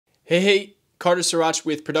Hey, Carter Sriracha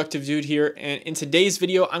with Productive Dude here, and in today's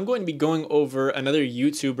video, I'm going to be going over another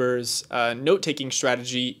YouTuber's note-taking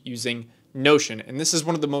strategy using Notion. And this is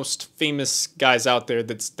one of the most famous guys out there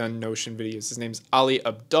that's done Notion videos. His name's Ali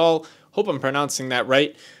Abdaal. Hope I'm pronouncing that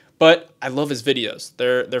right, but I love his videos.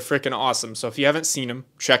 They're freaking awesome. So if you haven't seen them,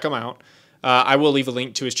 check them out. I will leave a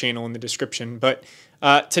link to his channel in the description. But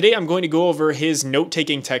today I'm going to go over his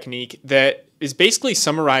note-taking technique that is basically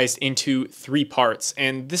summarized into 3 parts.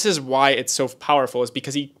 And this is why it's so powerful, is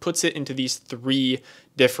because he puts it into these 3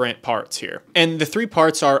 different parts here. And the 3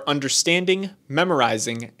 parts are understanding,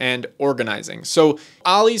 memorizing, and organizing. So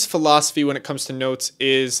Ali's philosophy when it comes to notes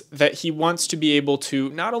is that he wants to be able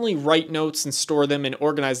to not only write notes and store them and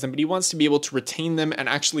organize them, but he wants to be able to retain them and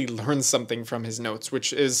actually learn something from his notes,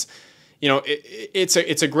 which is, you know, it's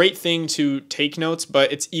a great thing to take notes,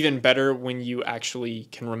 but it's even better when you actually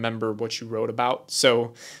can remember what you wrote about.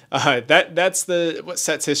 So that's what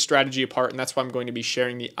sets his strategy apart, and that's why I'm going to be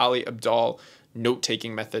sharing the Ali Abdaal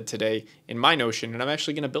note-taking method today in my Notion, and I'm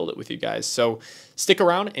actually going to build it with you guys. So stick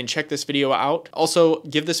around and check this video out. Also,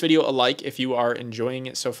 give this video a like if you are enjoying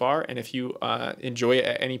it so far, and if you enjoy it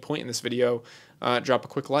at any point in this video, drop a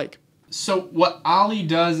quick like. So what Ali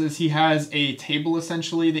does is he has a table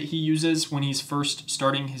essentially that he uses when he's first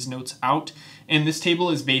starting his notes out. And this table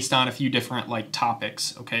is based on a few different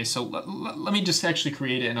topics. Okay, so let me just actually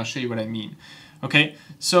create it and I'll show you what I mean. Okay,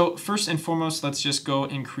 so first and foremost, let's just go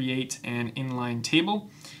and create an inline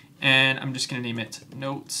table. And I'm just gonna name it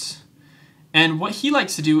notes. And what he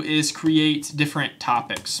likes to do is create different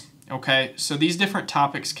topics. Okay, so these different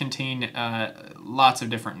topics contain lots of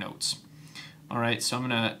different notes. All right, so I'm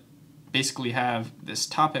gonna basically have this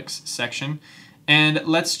topics section, and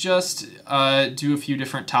let's just do a few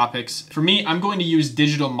different topics. For me, I'm going to use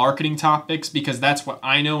digital marketing topics because that's what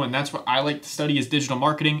I know and that's what I like to study is digital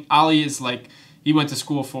marketing. Ali is he went to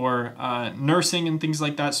school for nursing and things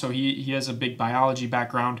like that, so he has a big biology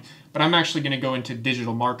background, but I'm actually going to go into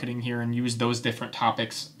digital marketing here and use those different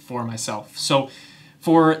topics for myself. So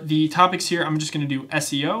for the topics here, I'm just going to do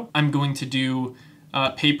SEO. I'm going to do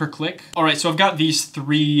pay-per-click. All right, so I've got these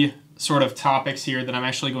 3 sort of topics here that I'm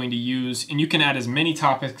actually going to use, and you can add as many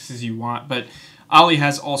topics as you want, but Ali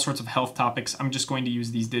has all sorts of health topics. I'm just going to use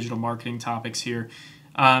these digital marketing topics here,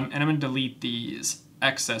 and I'm going to delete these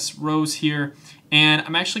excess rows here, and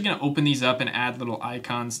I'm actually going to open these up and add little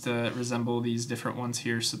icons to resemble these different ones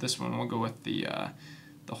here. So this one will go with the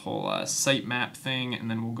whole sitemap thing, and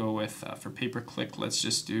then we'll go with for pay-per-click, let's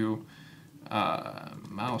just do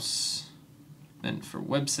mouse. Then for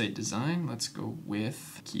website design, let's go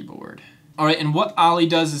with keyboard. All right, and what Ali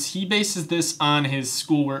does is he bases this on his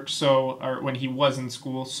schoolwork, or when he was in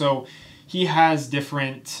school. So he has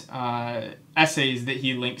different essays that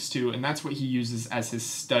he links to, and that's what he uses as his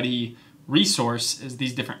study resource, is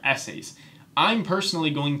these different essays. I'm personally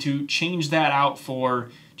going to change that out for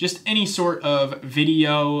just any sort of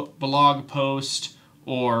video, blog post,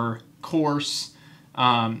 or course,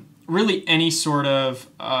 really any sort of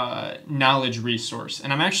knowledge resource.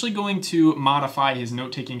 And I'm actually going to modify his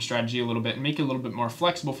note-taking strategy a little bit and make it a little bit more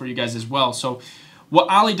flexible for you guys as well. So what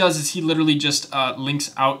Ali does is he literally just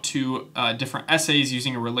links out to different essays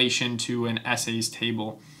using a relation to an essays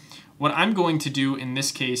table. What I'm going to do in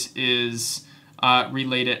this case is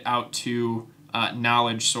relate it out to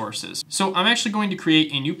knowledge sources. So I'm actually going to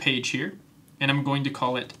create a new page here, and I'm going to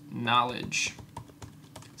call it knowledge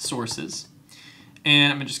sources.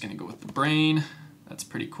 And I'm just going to go with the brain. That's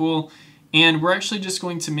pretty cool. And we're actually just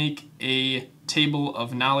going to make a table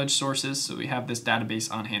of knowledge sources, so we have this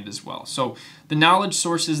database on hand as well. So the knowledge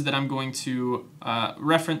sources that I'm going to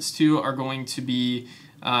reference to are going to be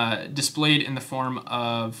displayed in the form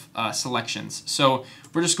of selections. So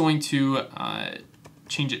we're just going to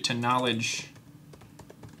change it to knowledge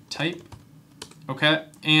type. Okay,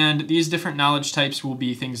 and these different knowledge types will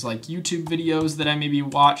be things like YouTube videos that I maybe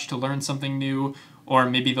watch to learn something new, or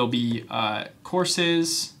maybe they'll be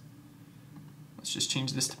courses. Let's just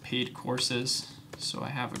change this to paid courses so I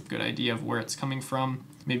have a good idea of where it's coming from.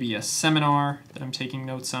 Maybe a seminar that I'm taking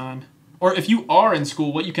notes on. Or if you are in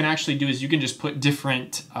school, what you can actually do is you can just put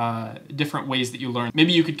different ways that you learn.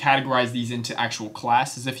 Maybe you could categorize these into actual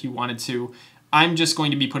classes if you wanted to. I'm just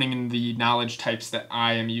going to be putting in the knowledge types that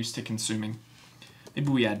I am used to consuming. Maybe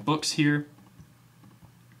we add books here.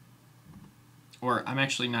 Or I'm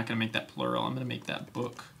actually not going to make that plural. I'm going to make that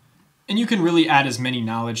book. And you can really add as many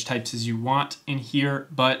knowledge types as you want in here.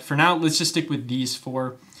 But for now, let's just stick with these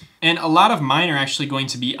 4. And a lot of mine are actually going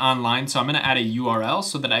to be online. So I'm going to add a URL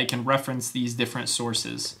so that I can reference these different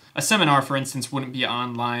sources. A seminar, for instance, wouldn't be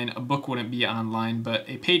online. A book wouldn't be online. But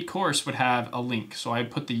a paid course would have a link. So I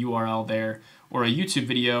put the URL there. or a YouTube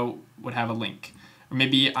video would have a link. Or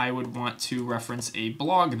maybe I would want to reference a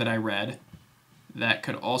blog that I read that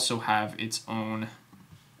could also have its own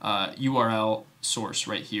URL source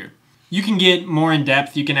right here. You can get more in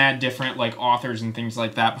depth. You can add different like authors and things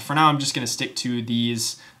like that. But for now, I'm just going to stick to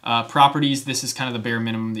these properties. This is kind of the bare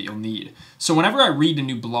minimum that you'll need. So whenever I read a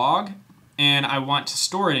new blog and I want to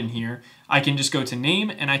store it in here, I can just go to name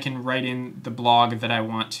and I can write in the blog that I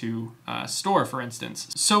want to store, for instance.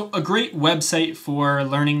 So a great website for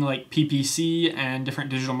learning like PPC and different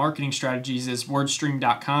digital marketing strategies is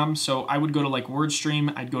wordstream.com. So I would go to like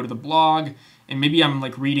WordStream, I'd go to the blog, and maybe I'm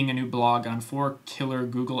like reading a new blog on 4 killer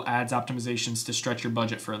Google Ads optimizations to stretch your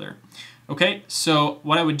budget further. Okay, so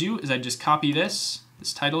what I would do is I'd just copy this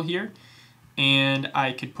title here, and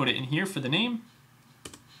I could put it in here for the name.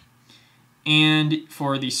 And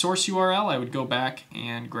for the source URL, I would go back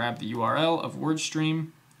and grab the URL of WordStream,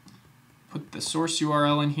 put the source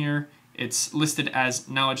URL in here. It's listed as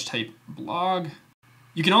knowledge type blog.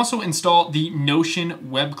 You can also install the Notion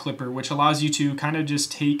web clipper, which allows you to kind of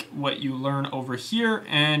just take what you learn over here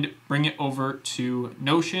and bring it over to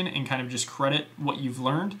Notion and kind of just credit what you've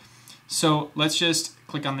learned. So let's just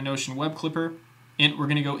click on the Notion web clipper, and we're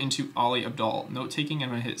going to go into Ali Abdaal note taking. I'm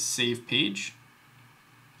going to hit save page.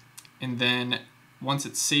 And then once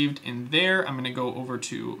it's saved in there, I'm going to go over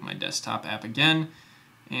to my desktop app again.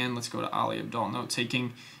 And let's go to Ali Abdaal note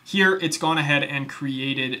taking. Here, it's gone ahead and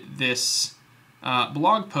created this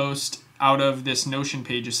blog post out of this Notion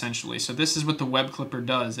page, essentially. So this is what the web clipper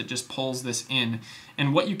does. It just pulls this in.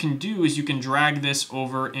 And what you can do is you can drag this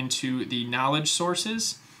over into the knowledge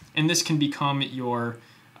sources. And this can become your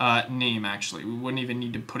name, actually. We wouldn't even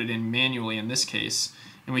need to put it in manually in this case.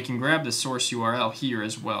 And we can grab the source URL here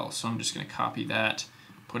as well. So I'm just going to copy that,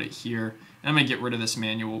 put it here, and I'm going to get rid of this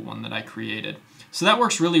manual one that I created. So that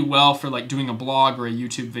works really well for like doing a blog or a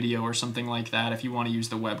YouTube video or something like that if you want to use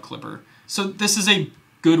the web clipper. So this is a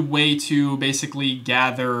good way to basically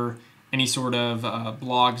gather any sort of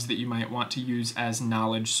blogs that you might want to use as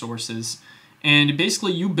knowledge sources. And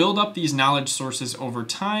basically you build up these knowledge sources over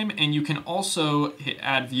time, and you can also hit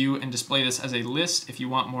add view and display this as a list if you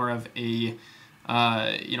want more of a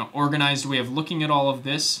organized way of looking at all of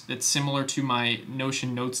this that's similar to my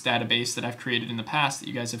Notion Notes database that I've created in the past that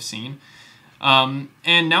you guys have seen. And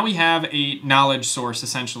now we have a knowledge source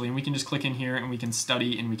essentially, and we can just click in here and we can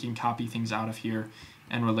study and we can copy things out of here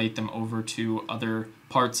and relate them over to other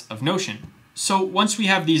parts of Notion. So once we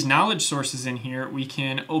have these knowledge sources in here, we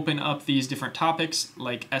can open up these different topics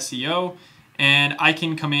like SEO, and I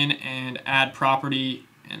can come in and add property,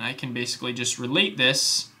 and I can basically just relate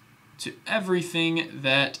this to everything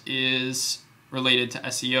that is related to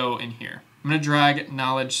SEO in here. I'm going to drag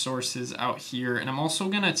knowledge sources out here, and I'm also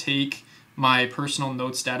going to take my personal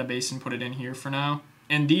notes database and put it in here for now.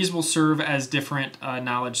 And these will serve as different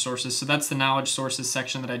knowledge sources. So that's the knowledge sources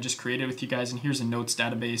section that I just created with you guys, and here's a notes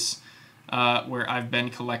database where I've been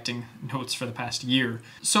collecting notes for the past year.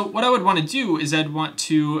 So what I would want to do is I'd want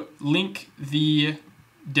to link the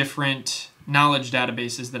different knowledge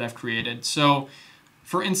databases that I've created. So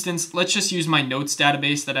for instance, let's just use my notes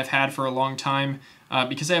database that I've had for a long time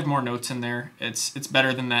because I have more notes in there. It's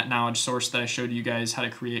better than that knowledge source that I showed you guys how to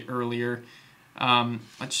create earlier.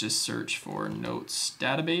 Let's just search for notes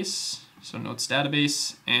database. So notes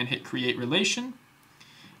database and hit create relation.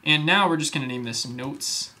 And now we're just going to name this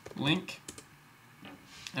notes link.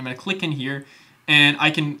 I'm going to click in here, and I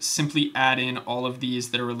can simply add in all of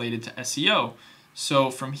these that are related to SEO. So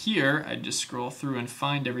from here, I'd just scroll through and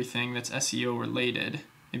find everything that's SEO related.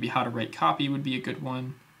 Maybe how to write copy would be a good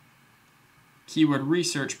one. Keyword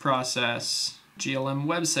research process, GLM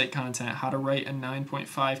website content, how to write a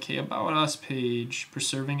 9.5K About Us page,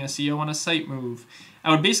 preserving SEO on a site move.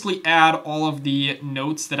 I would basically add all of the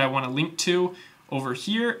notes that I want to link to over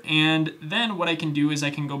here, and then what I can do is I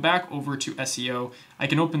can go back over to SEO. I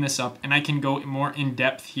can open this up, and I can go more in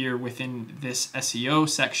depth here within this SEO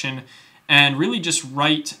section and really just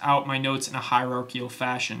write out my notes in a hierarchical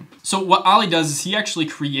fashion. So what Ali does is he actually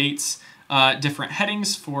creates different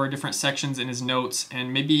headings for different sections in his notes,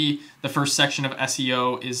 and maybe the first section of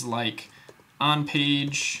SEO is like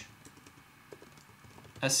on-page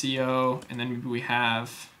SEO, and then maybe we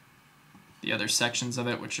have the other sections of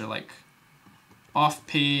it, which are like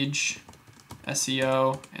off-page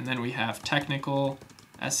SEO, and then we have technical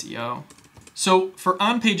SEO. So for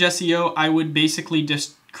on-page SEO, I would basically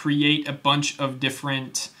just create a bunch of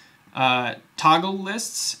different toggle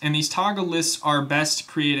lists, and these toggle lists are best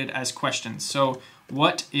created as questions. So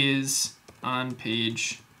what is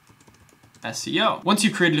on-page SEO? Once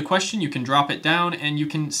you've created a question, you can drop it down and you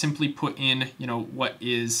can simply put in, what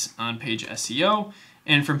is on-page SEO,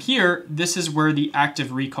 And from here, this is where the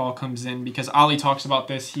active recall comes in, because Ali talks about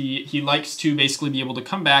this. He likes to basically be able to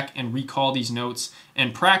come back and recall these notes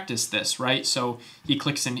and practice this, right? So he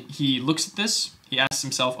clicks in, he looks at this, he asks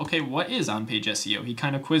himself, okay, what is on-page SEO? He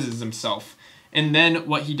kind of quizzes himself. And then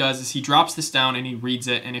what he does is he drops this down and he reads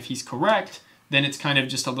it. And if he's correct, then it's kind of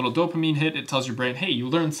just a little dopamine hit. It tells your brain, hey, you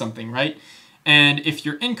learned something, right? And if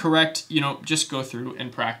you're incorrect, just go through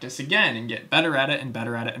and practice again and get better at it and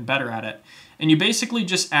better at it and better at it. And you basically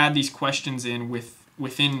just add these questions in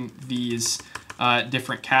within these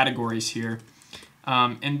different categories here.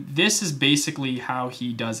 And this is basically how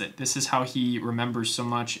he does it. This is how he remembers so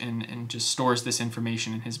much and just stores this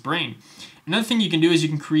information in his brain. Another thing you can do is you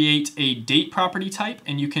can create a date property type,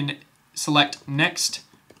 and you can select next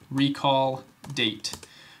recall date.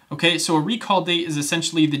 Okay, so a recall date is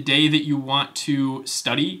essentially the day that you want to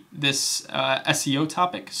study this SEO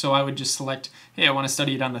topic. So I would just select, hey, I want to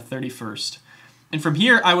study it on the 31st. And from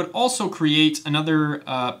here, I would also create another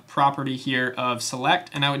property here of select,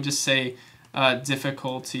 and I would just say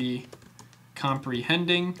difficulty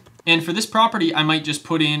comprehending. And for this property, I might just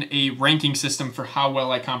put in a ranking system for how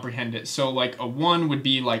well I comprehend it. So like a 1 would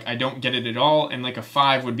be like, I don't get it at all. And like a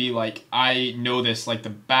 5 would be like, I know this like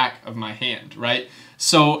the back of my hand, right?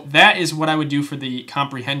 So that is what I would do for the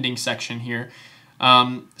comprehending section here.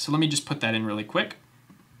 So let me just put that in really quick.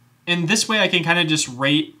 And this way I can kind of just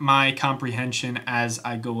rate my comprehension as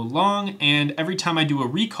I go along. And every time I do a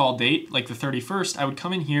recall date, like the 31st, I would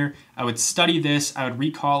come in here, I would study this, I would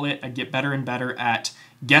recall it, I'd get better and better at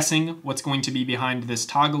guessing what's going to be behind this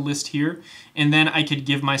toggle list here. And then I could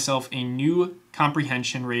give myself a new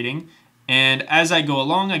comprehension rating. And as I go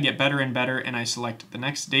along, I get better and better, and I select the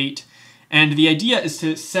next date. And the idea is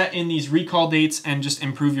to set in these recall dates and just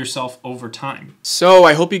improve yourself over time. So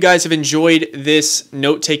I hope you guys have enjoyed this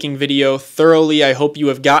note-taking video thoroughly. I hope you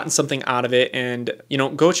have gotten something out of it. And,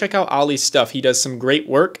 go check out Ali's stuff. He does some great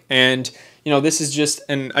work. And, this is just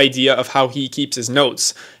an idea of how he keeps his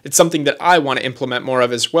notes. It's something that I want to implement more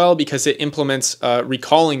of as well, because it implements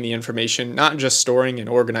recalling the information, not just storing and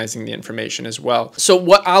organizing the information as well. So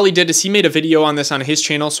what Ali did is he made a video on this on his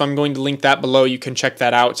channel, so I'm going to link that below. You can check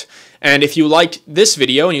that out. And if you liked this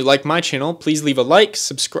video and you like my channel, please leave a like,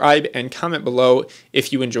 subscribe, and comment below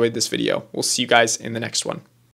if you enjoyed this video. We'll see you guys in the next one.